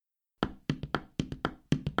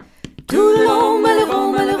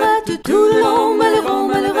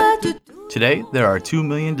Today, there are 2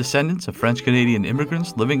 million descendants of French-Canadian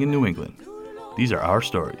immigrants living in New England. These are our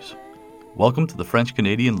stories. Welcome to the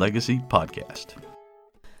French-Canadian Legacy Podcast.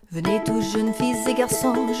 Venez tous jeunes filles et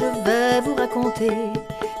garçons, je vais vous raconter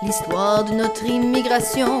l'histoire de notre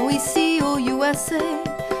immigration ici au USA,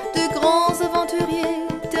 de grands aventuriers,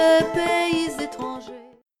 de pays étrangers.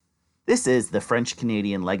 This is the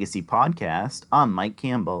French-Canadian Legacy Podcast. I'm Mike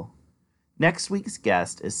Campbell. Next week's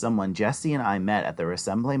guest is someone Jesse and I met at the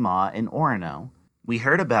Rassemblement in Orono. We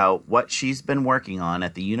heard about what she's been working on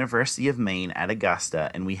at the University of Maine at Augusta,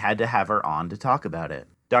 and we had to have her on to talk about it.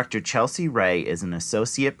 Dr. Chelsea Ray is an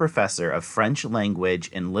associate professor of French language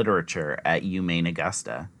and literature at UMaine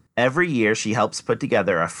Augusta. Every year, she helps put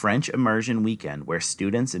together a French immersion weekend where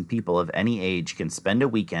students and people of any age can spend a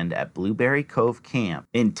weekend at Blueberry Cove Camp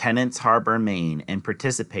in Tennants Harbor, Maine, and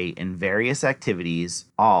participate in various activities,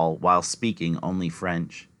 all while speaking only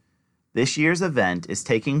French. This year's event is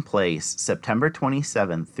taking place September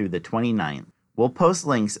 27th through the 29th. We'll post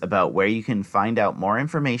links about where you can find out more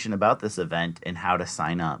information about this event and how to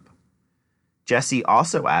sign up. Jesse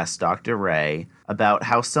also asked Dr. Ray about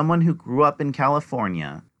how someone who grew up in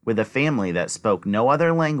California with a family that spoke no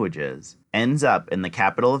other languages ends up in the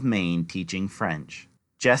capital of Maine teaching French.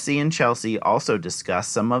 Jesse and Chelsea also discuss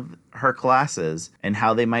some of her classes and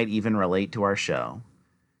how they might even relate to our show.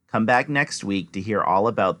 Come back next week to hear all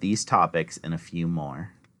about these topics and a few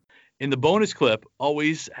more. In the bonus clip,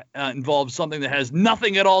 always involves something that has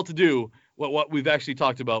nothing at all to do with what we've actually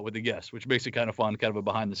talked about with the guests, which makes it kind of fun, kind of a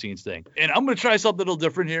behind-the-scenes thing. And I'm going to try something a little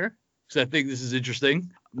different here, because I think this is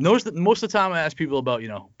interesting. Notice that most of the time I ask people about,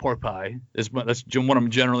 pork pie. That's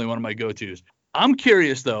generally one of my go-tos. I'm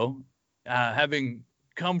curious, though, having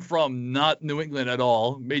come from not New England at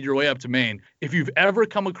all, made your way up to Maine, if you've ever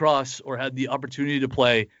come across or had the opportunity to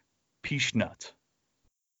play Piche-Nut.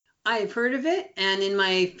 I've heard of it, and in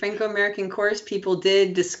my Franco-American course, people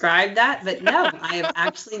did describe that, but no, I have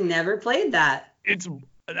actually never played that. It's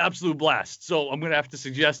an absolute blast. So I'm going to have to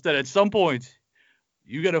suggest that at some point,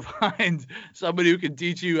 you got to find somebody who can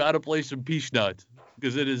teach you how to play some Piche-Nut,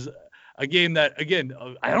 because it is a game that, again,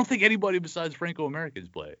 I don't think anybody besides Franco-Americans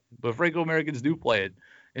play it, but Franco-Americans do play it.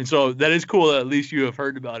 And so that is cool that at least you have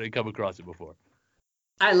heard about it and come across it before.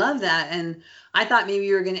 I love that. And I thought maybe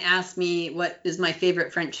you were going to ask me what is my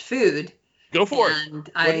favorite French food. Go for it.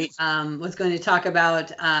 And I was going to talk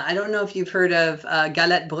about, I don't know if you've heard of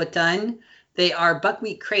Galette Bretonne. They are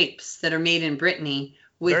buckwheat crepes that are made in Brittany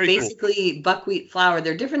with Very basically cool. Buckwheat flour.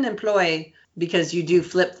 They're different than ploy because you do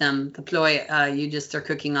flip them. The ploy, you just are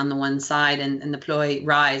cooking on the one side and the ploy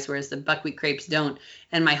rise, whereas the buckwheat crepes don't.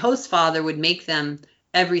 And my host father would make them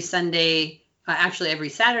every Sunday, actually every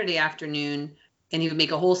Saturday afternoon. And he would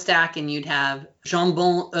make a whole stack, and you'd have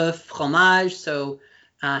jambon, œuf, fromage, so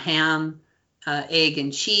ham, egg,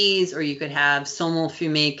 and cheese, or you could have saumon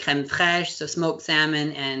fumé, crème fraîche, so smoked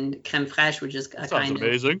salmon and crème fraîche, which is a kind of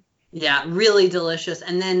amazing. Yeah, really delicious.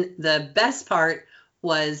 And then the best part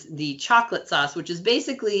was the chocolate sauce, which is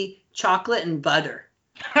basically chocolate and butter,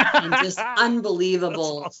 and just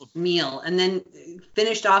unbelievable awesome. Meal. And then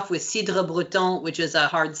finished off with cidre breton, which is a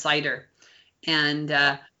hard cider,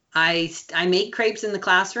 and I make crepes in the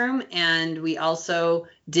classroom, and we also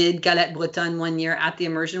did Galette Bretonne one year at the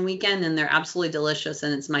immersion weekend, and they're absolutely delicious,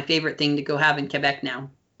 and it's my favorite thing to go have in Quebec now.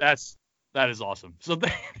 That is awesome. So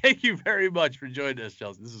thank you very much for joining us,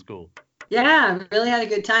 Chelsea. This is cool. Yeah, really had a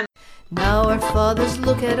good time. Now our fathers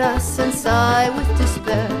look at us and sigh with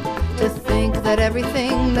despair to think that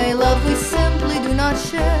everything they love we simply do not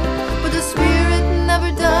share. But the spirit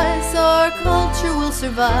never dies, our culture will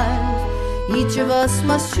survive. Each of us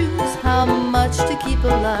must choose how much to keep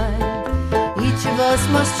alive. Each of us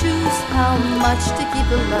must choose how much to keep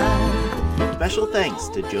alive. Special thanks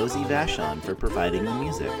to Josie Vachon for providing the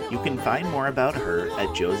music. You can find more about her at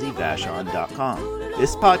josievachon.com.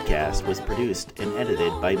 This podcast was produced and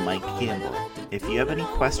edited by Mike Campbell. If you have any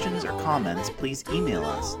questions or comments, please email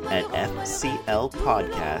us at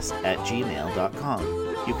fclpodcast@gmail.com.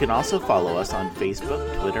 You can also follow us on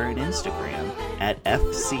Facebook, Twitter, and Instagram at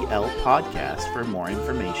FCL Podcast for more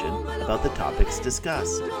information about the topics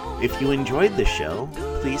discussed. If you enjoyed the show,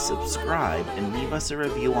 please subscribe and leave us a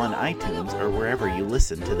review on iTunes or wherever you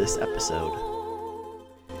listen to this episode.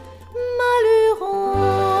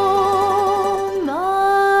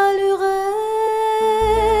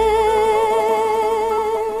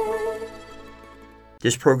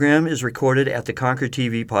 This program is recorded at the Concord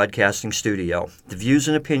TV Podcasting Studio. The views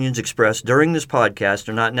and opinions expressed during this podcast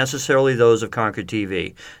are not necessarily those of Concord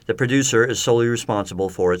TV. The producer is solely responsible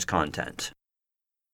for its content.